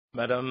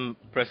Madam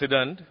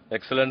President,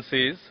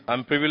 Excellencies, I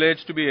am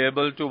privileged to be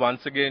able to once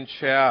again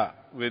share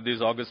with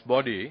this august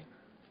body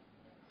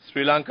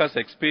Sri Lanka's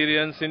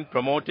experience in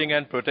promoting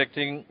and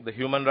protecting the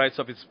human rights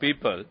of its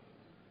people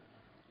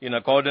in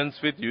accordance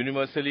with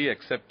universally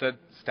accepted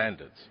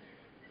standards.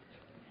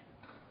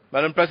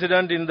 Madam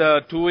President, in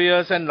the 2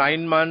 years and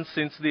 9 months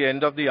since the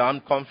end of the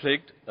armed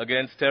conflict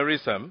against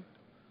terrorism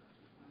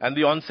and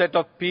the onset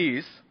of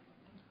peace,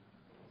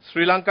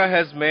 Sri Lanka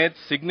has made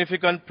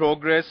significant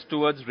progress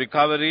towards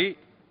recovery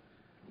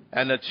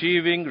and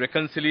achieving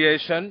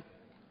reconciliation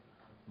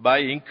by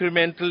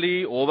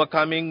incrementally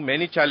overcoming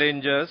many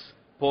challenges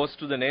posed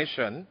to the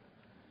nation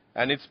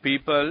and its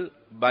people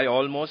by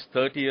almost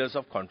 30 years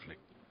of conflict.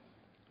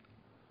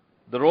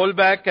 The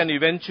rollback and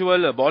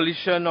eventual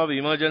abolition of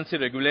emergency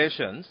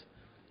regulations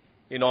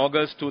in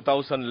August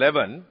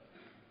 2011,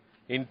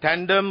 in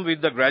tandem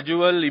with the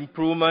gradual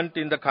improvement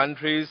in the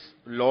country's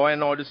law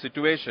and order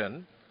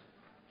situation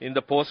in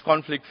the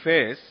post-conflict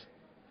phase,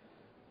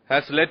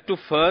 has led to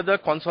further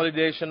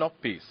consolidation of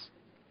peace.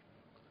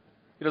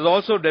 It has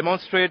also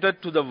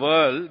demonstrated to the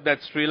world that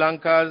Sri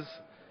Lanka's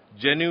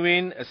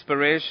genuine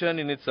aspiration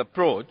in its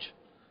approach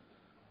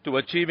to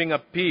achieving a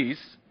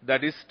peace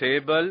that is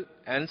stable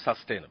and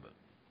sustainable.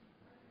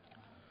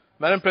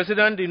 Madam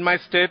President, in my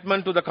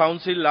statement to the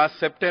Council last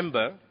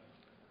September,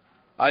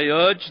 I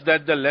urged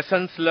that the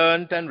Lessons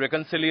Learned and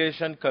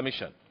Reconciliation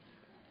Commission,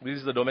 this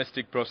is the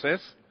domestic process,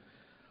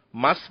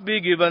 must be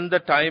given the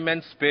time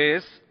and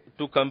space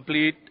to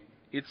complete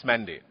its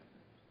mandate.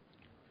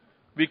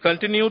 We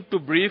continued to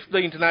brief the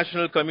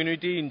international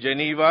community in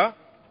Geneva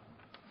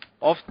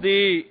of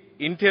the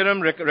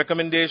interim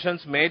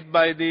recommendations made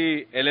by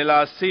the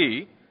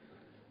LLRC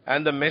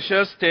and the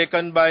measures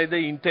taken by the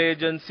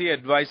Interagency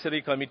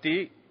Advisory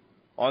Committee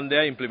on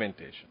their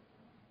implementation.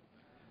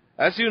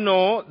 As you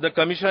know, the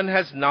Commission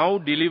has now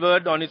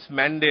delivered on its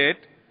mandate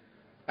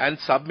and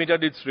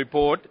submitted its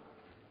report,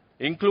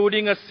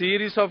 including a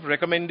series of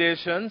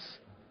recommendations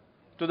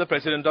to the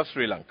President of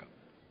Sri Lanka.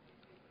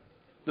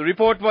 The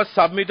report was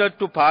submitted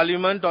to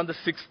Parliament on the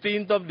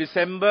 16th of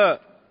December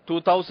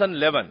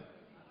 2011,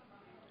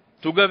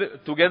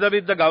 together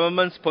with the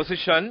government's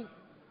position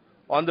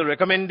on the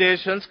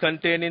recommendations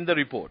contained in the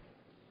report.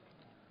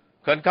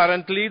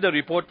 Concurrently, the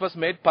report was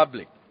made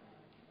public.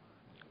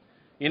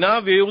 In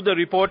our view, the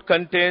report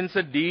contains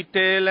a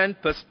detailed and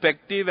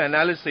perspective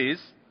analysis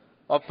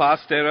of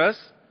past errors,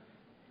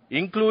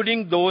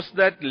 including those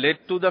that led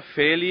to the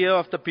failure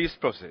of the peace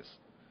process,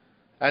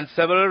 and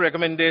several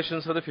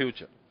recommendations for the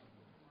future.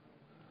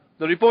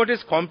 The report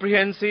is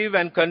comprehensive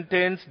and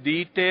contains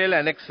detailed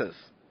annexes,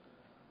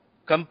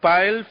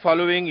 compiled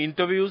following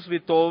interviews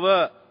with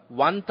over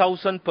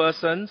 1,000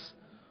 persons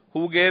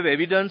who gave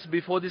evidence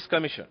before this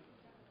Commission,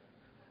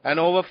 and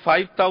over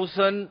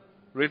 5,000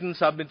 written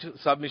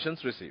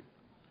submissions received.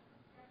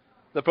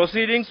 The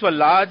proceedings were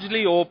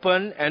largely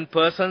open and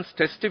persons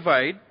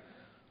testified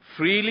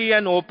freely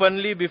and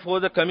openly before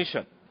the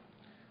Commission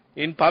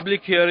in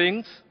public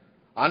hearings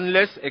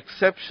unless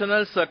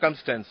exceptional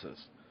circumstances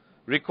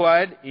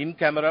required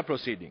in-camera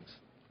proceedings.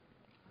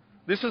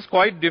 This is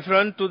quite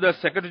different to the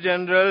Secretary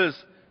General's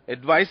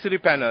advisory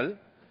panel,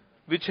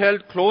 which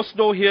held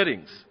closed-door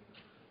hearings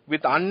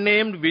with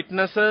unnamed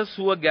witnesses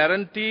who were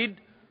guaranteed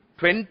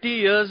 20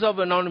 years of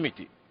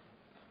anonymity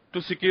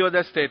to secure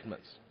their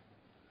statements.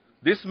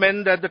 This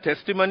meant that the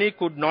testimony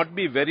could not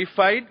be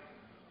verified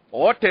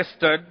or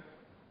tested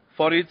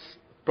for its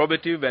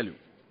probative value.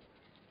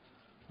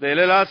 The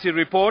LLRC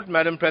report,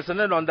 Madam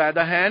President, on the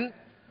other hand,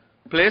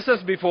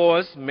 places before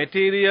us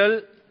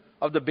material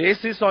of the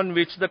basis on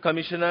which the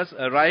Commissioners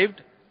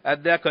arrived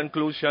at their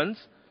conclusions,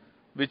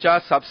 which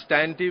are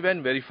substantive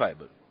and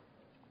verifiable.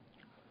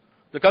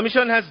 The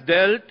Commission has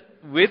dealt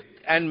with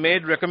and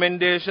made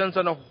recommendations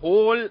on a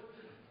whole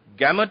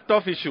gamut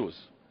of issues,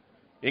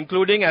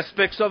 including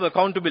aspects of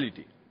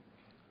accountability,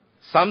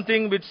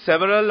 something which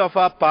several of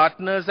our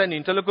partners and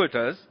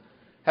interlocutors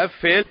have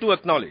failed to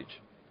acknowledge.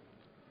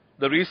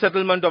 The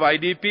resettlement of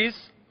IDPs,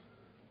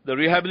 the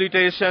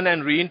rehabilitation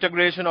and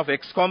reintegration of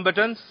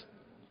ex-combatants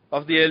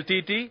of the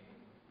LTT,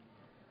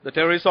 the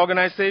terrorist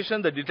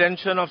organization, the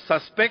detention of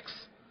suspects,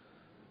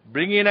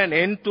 bringing an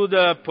end to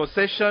the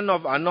possession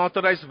of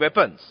unauthorized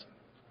weapons,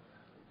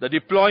 the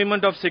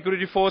deployment of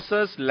security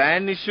forces,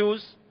 land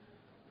issues,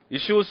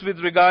 issues with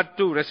regard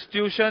to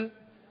restitution,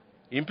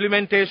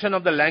 implementation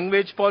of the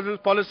language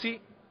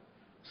policy,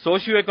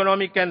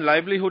 socio-economic and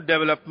livelihood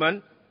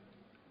development,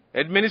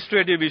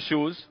 administrative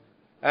issues,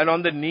 and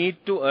on the need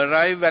to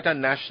arrive at a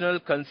national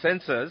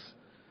consensus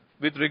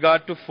with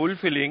regard to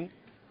fulfilling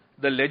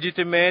the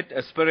legitimate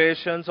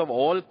aspirations of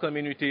all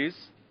communities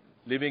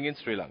living in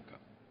Sri Lanka.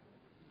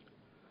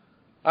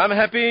 I am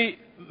happy,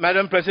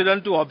 Madam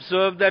President, to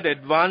observe that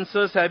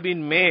advances have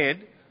been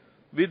made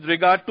with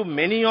regard to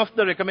many of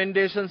the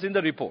recommendations in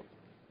the report.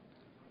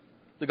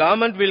 The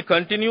government will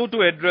continue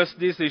to address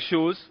these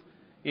issues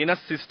in a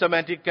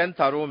systematic and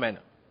thorough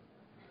manner.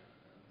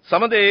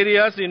 Some of the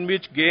areas in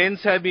which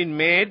gains have been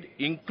made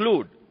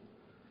include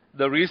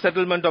the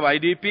resettlement of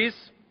IDPs,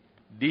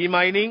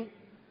 demining,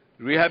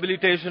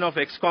 rehabilitation of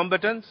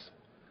ex-combatants,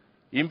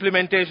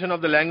 implementation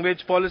of the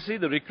language policy,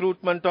 the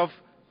recruitment of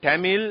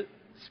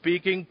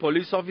Tamil-speaking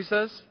police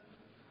officers,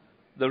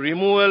 the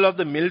removal of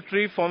the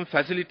military from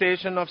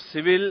facilitation of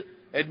civil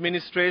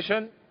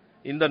administration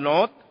in the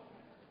north,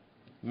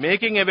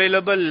 making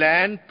available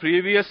land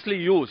previously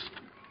used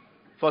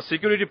for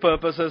security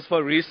purposes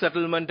for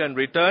resettlement and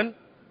return,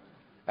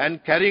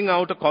 and carrying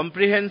out a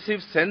comprehensive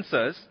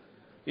census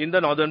in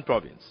the northern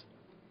province.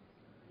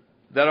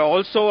 There are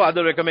also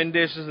other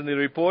recommendations in the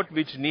report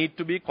which need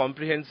to be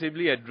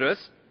comprehensively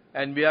addressed,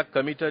 and we are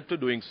committed to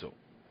doing so.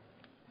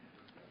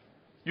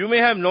 You may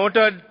have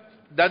noted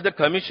that the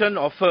Commission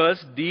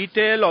offers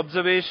detailed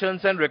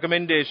observations and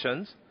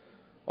recommendations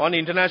on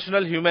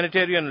international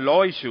humanitarian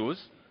law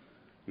issues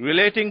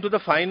relating to the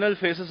final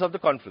phases of the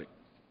conflict.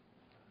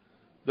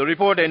 The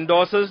report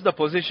endorses the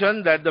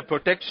position that the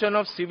protection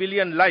of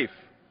civilian life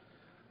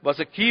was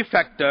a key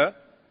factor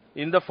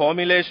in the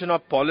formulation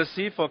of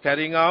policy for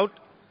carrying out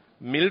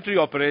military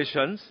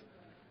operations,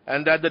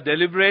 and that the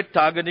deliberate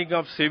targeting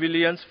of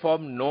civilians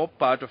formed no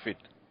part of it.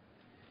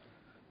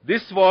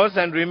 This was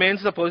and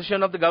remains the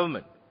position of the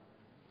government.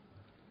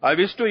 I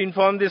wish to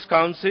inform this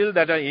Council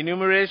that an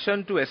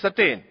enumeration to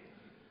ascertain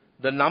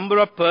the number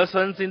of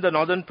persons in the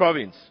northern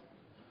province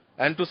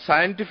and to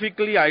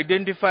scientifically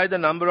identify the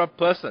number of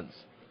persons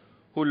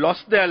who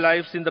lost their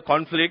lives in the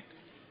conflict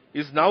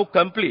is now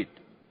complete,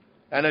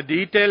 and a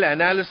detailed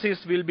analysis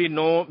will be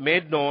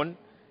made known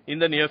in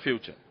the near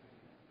future.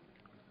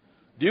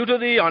 Due to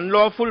the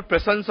unlawful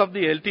presence of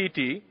the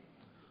LTT,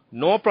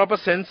 no proper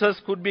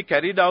census could be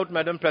carried out,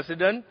 Madam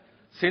President,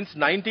 since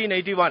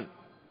 1981,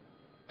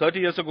 30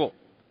 years ago.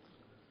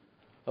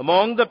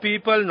 Among the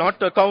people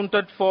not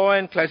accounted for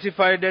and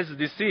classified as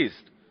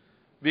deceased,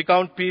 we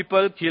count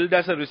people killed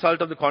as a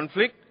result of the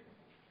conflict,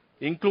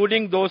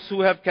 including those who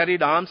have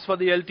carried arms for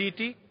the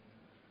LTT,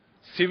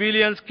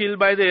 civilians killed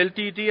by the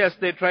LTT as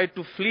they tried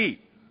to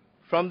flee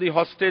from the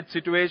hostage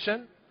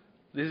situation.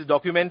 This is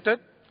documented.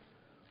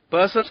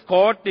 Persons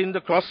caught in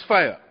the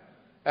crossfire,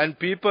 and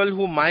people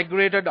who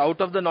migrated out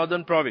of the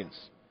northern province,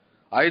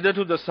 either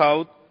to the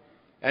south,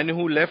 and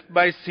who left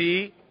by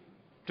sea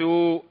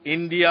to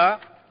India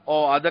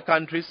or other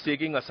countries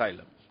seeking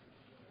asylum.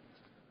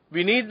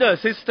 We need the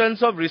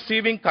assistance of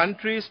receiving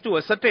countries to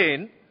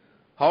ascertain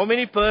how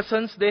many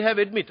persons they have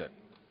admitted.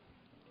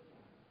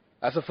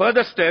 As a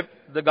further step,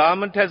 the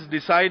government has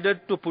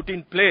decided to put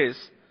in place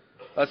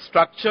a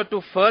structure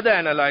to further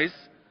analyze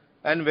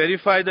and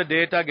verify the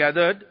data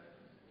gathered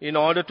in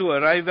order to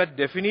arrive at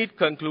definite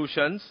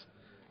conclusions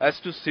as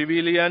to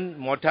civilian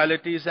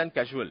mortalities and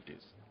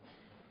casualties.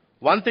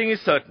 One thing is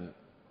certain: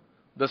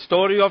 the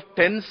story of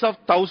tens of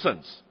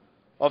thousands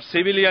of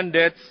civilian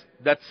deaths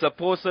that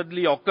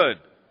supposedly occurred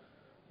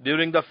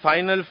during the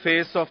final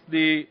phase of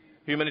the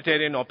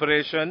humanitarian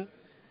operation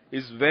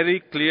is very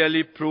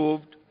clearly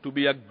proved to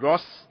be a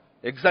gross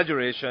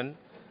exaggeration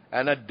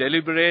and a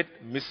deliberate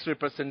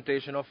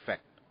misrepresentation of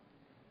fact.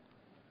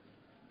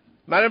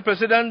 Madam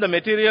President, the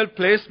material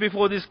placed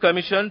before this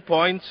Commission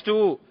points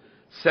to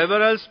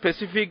several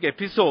specific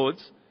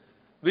episodes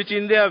which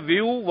in their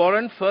view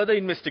warrant further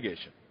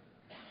investigation.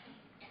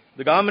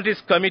 The government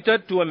is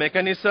committed to a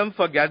mechanism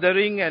for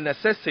gathering and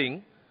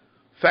assessing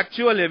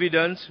factual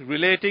evidence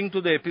relating to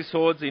the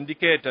episodes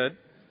indicated,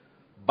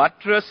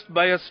 buttressed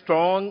by a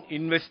strong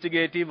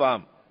investigative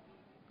arm.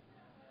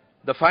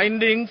 The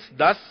findings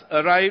thus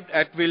arrived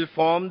at will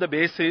form the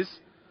basis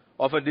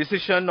of a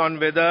decision on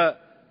whether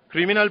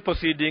criminal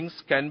proceedings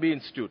can be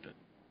instituted.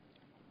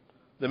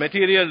 The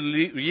material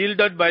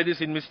yielded by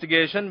this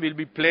investigation will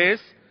be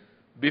placed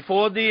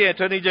before the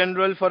Attorney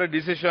General for a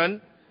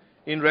decision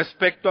in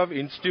respect of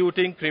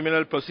instituting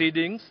criminal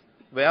proceedings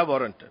where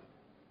warranted.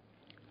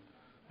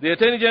 The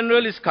Attorney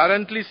General is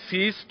currently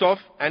seized of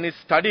and is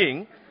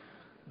studying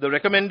the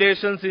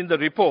recommendations in the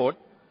report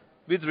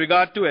with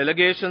regard to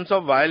allegations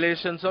of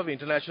violations of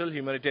international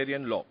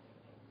humanitarian law.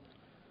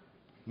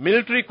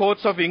 Military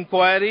courts of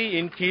inquiry,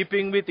 in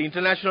keeping with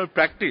international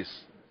practice,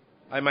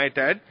 I might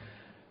add,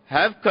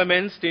 have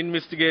commenced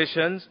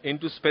investigations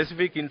into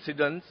specific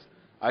incidents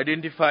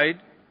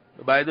identified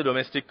by the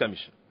Domestic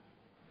Commission.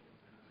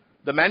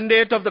 The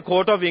mandate of the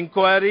Court of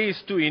Inquiry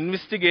is to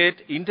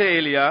investigate inter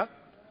alia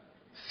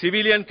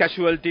civilian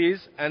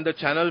casualties and the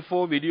Channel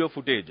 4 video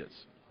footages,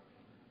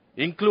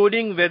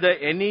 including whether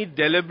any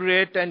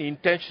deliberate and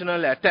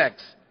intentional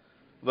attacks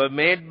were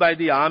made by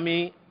the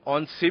army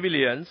on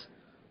civilians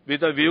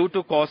with a view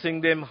to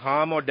causing them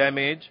harm or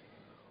damage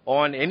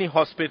on any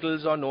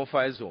hospitals or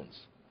no-fire zones.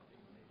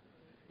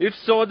 If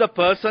so, the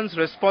persons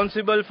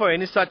responsible for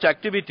any such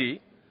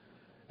activity,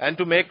 and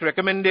to make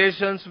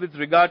recommendations with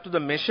regard to the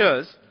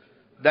measures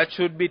that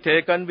should be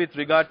taken with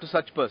regard to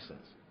such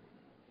persons.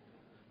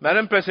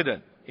 Madam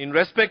President, in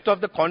respect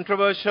of the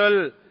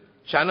controversial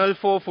Channel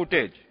 4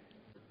 footage,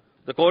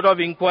 the Court of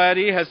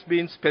Inquiry has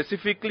been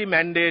specifically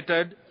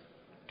mandated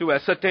to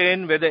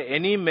ascertain whether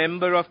any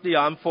member of the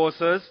armed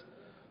forces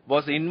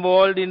was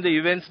involved in the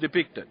events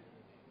depicted,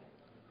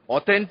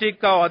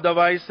 authentic or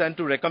otherwise, and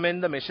to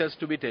recommend the measures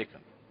to be taken.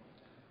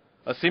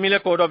 A similar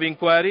court of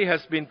inquiry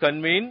has been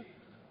convened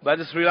by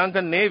the Sri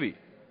Lankan Navy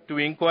to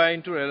inquire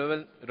into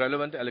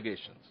relevant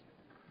allegations.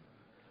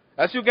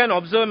 As you can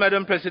observe,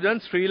 Madam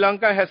President, Sri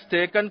Lanka has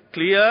taken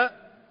clear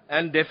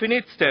and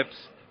definite steps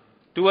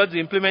towards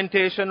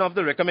implementation of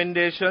the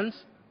recommendations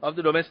of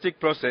the domestic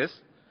process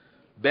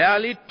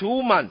barely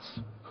 2 months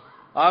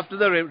after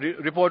the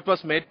report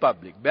was made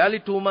public. Barely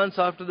 2 months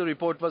after the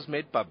report was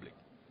made public.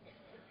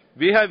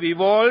 We have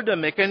evolved a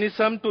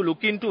mechanism to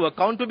look into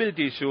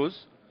accountability issues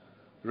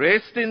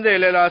raised in the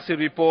LLRC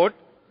report,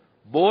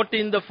 both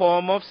in the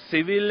form of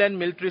civil and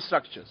military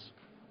structures.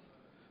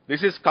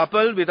 This is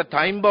coupled with a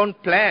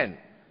time-bound plan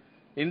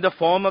in the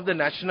form of the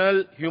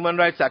National Human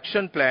Rights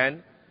Action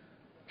Plan,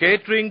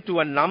 catering to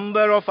a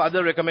number of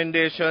other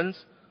recommendations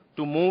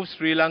to move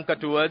Sri Lanka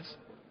towards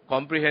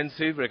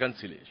comprehensive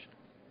reconciliation.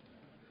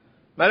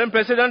 Madam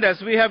President,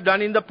 as we have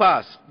done in the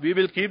past, we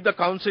will keep the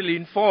Council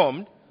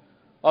informed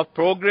of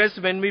progress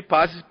when we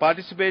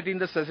participate in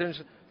the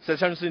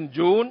sessions in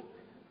June,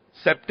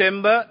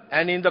 September,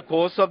 and in the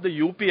course of the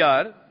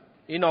UPR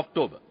in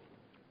October.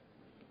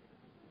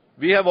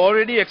 We have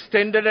already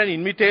extended an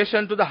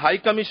invitation to the High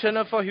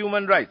Commissioner for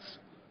Human Rights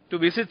to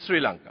visit Sri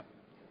Lanka.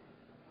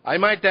 I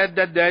might add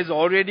that there is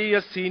already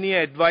a senior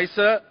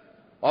advisor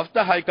of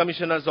the High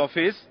Commissioner's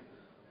office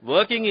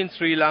working in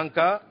Sri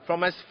Lanka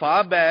from as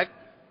far back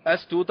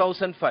as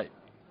 2005.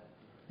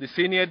 The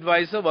senior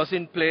advisor was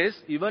in place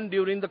even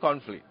during the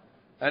conflict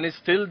and is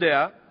still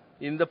there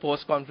in the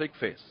post-conflict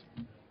phase.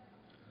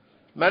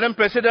 Madam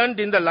President,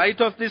 in the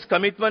light of this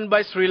commitment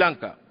by Sri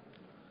Lanka,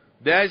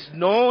 there is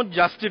no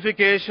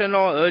justification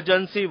or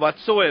urgency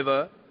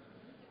whatsoever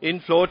in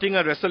floating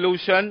a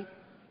resolution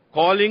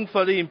calling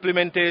for the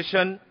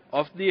implementation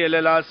of the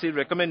LLRC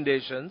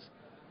recommendations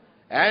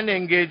and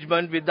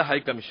engagement with the High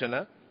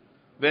Commissioner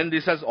when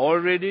this has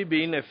already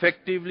been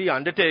effectively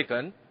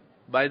undertaken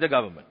by the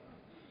government.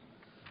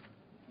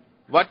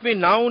 What we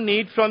now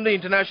need from the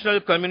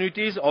international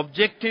community is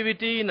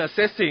objectivity in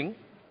assessing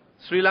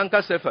Sri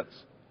Lanka's efforts.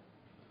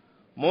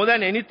 More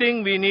than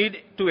anything, we need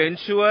to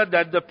ensure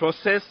that the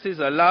process is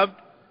allowed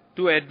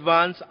to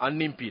advance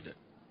unimpeded.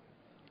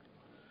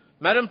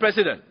 Madam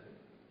President,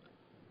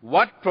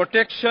 what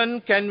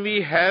protection can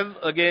we have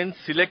against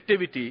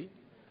selectivity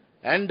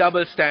and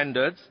double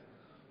standards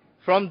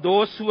from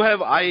those who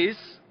have eyes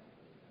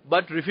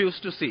but refuse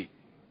to see,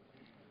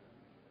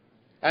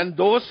 and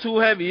those who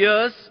have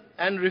ears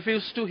and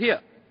refuse to hear,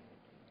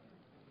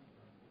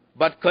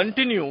 but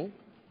continue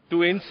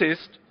to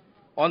insist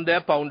on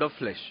their pound of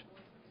flesh?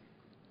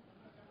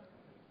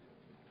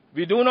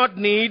 We do not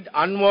need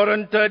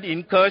unwarranted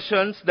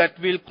incursions that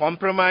will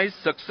compromise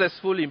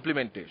successful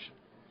implementation.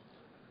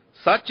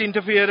 Such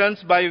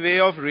interference by way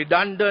of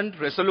redundant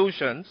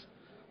resolutions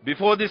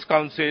before this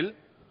Council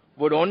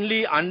would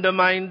only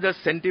undermine the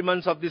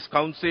sentiments of this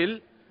Council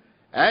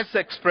as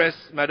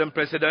expressed, Madam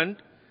President,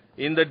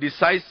 in the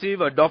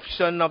decisive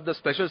adoption of the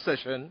special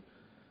session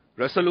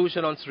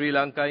resolution on Sri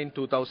Lanka in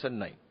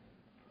 2009.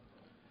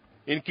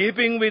 In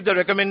keeping with the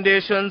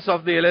recommendations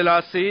of the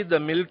LLRC, the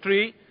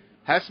military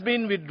has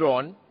been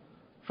withdrawn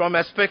from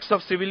aspects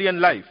of civilian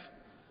life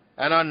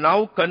and are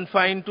now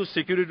confined to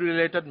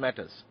security-related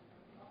matters.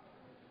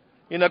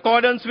 In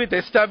accordance with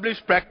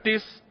established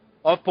practice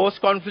of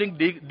post-conflict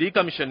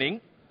decommissioning,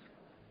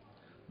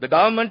 the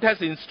government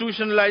has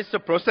institutionalized a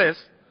process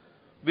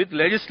with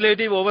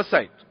legislative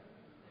oversight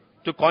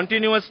to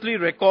continuously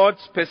record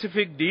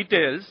specific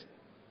details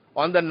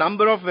on the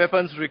number of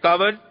weapons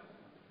recovered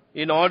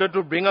in order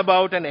to bring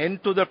about an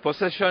end to the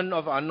possession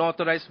of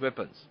unauthorized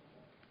weapons.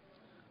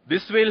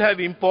 This will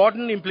have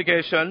important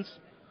implications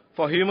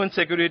for human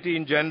security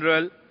in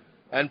general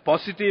and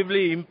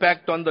positively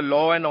impact on the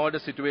law and order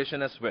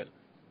situation as well.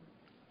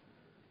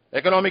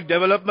 Economic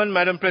development,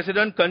 Madam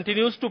President,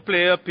 continues to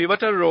play a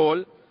pivotal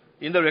role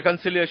in the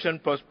reconciliation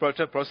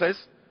process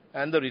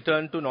and the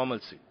return to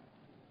normalcy.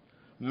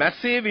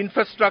 Massive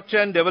infrastructure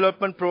and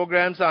development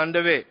programs are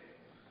underway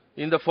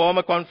in the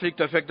former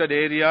conflict-affected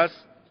areas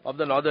of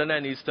the northern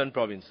and eastern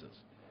provinces.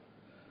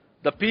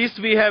 The peace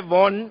we have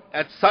won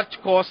at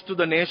such cost to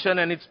the nation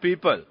and its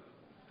people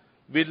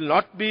will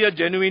not be a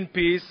genuine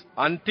peace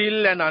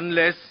until and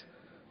unless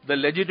the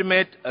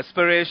legitimate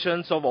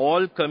aspirations of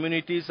all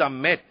communities are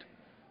met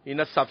in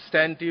a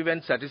substantive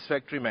and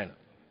satisfactory manner.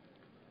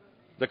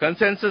 The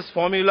consensus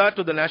formula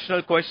to the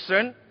national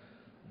question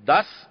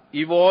thus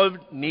evolved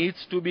needs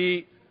to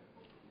be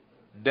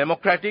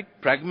democratic,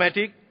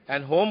 pragmatic,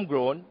 and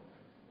homegrown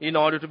in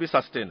order to be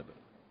sustainable.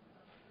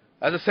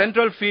 As a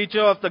central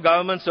feature of the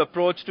government's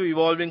approach to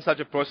evolving such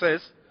a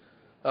process,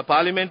 a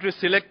parliamentary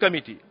select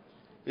committee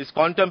is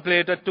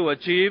contemplated to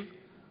achieve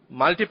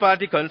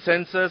multi-party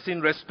consensus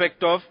in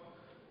respect of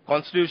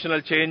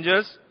constitutional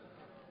changes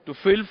to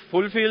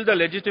fulfill the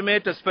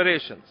legitimate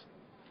aspirations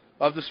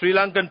of the Sri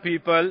Lankan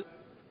people,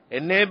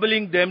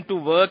 enabling them to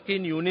work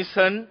in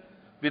unison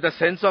with a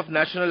sense of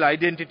national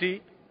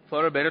identity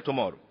for a better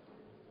tomorrow.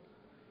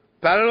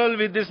 Parallel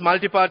with this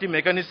multi-party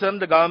mechanism,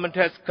 the government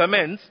has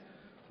commenced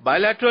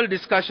bilateral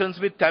discussions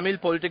with Tamil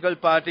political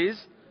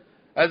parties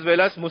as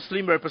well as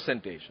Muslim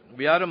representation.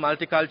 We are a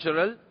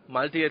multicultural,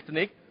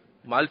 multi-ethnic,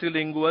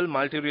 multilingual,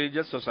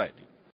 multi-religious society.